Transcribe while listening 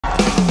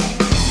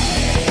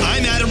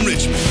I'm Adam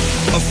Richman,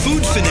 a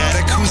food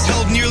fanatic who's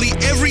held nearly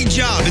every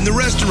job in the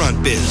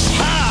restaurant biz.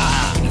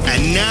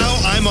 And now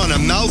I'm on a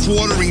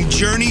mouth-watering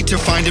journey to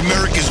find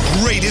America's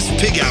greatest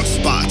pig-out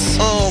spots.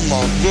 Oh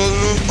my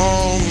goodness,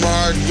 oh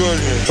my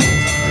goodness.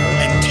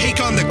 And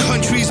take on the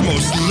country's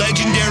most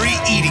legendary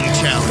eating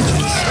challenges.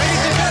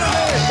 Ladies and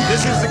gentlemen,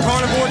 this is the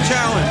Carnivore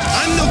Challenge.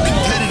 I'm no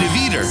competitive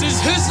eater. This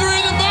is history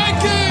in the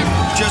making.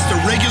 Just a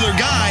regular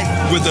guy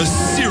with a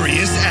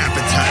serious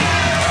appetite.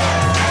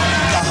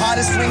 The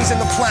hottest wings in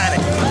the planet.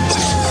 1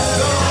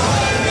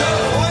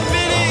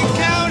 minute,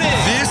 count it.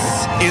 This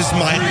is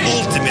my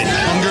ultimate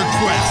hunger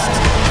quest.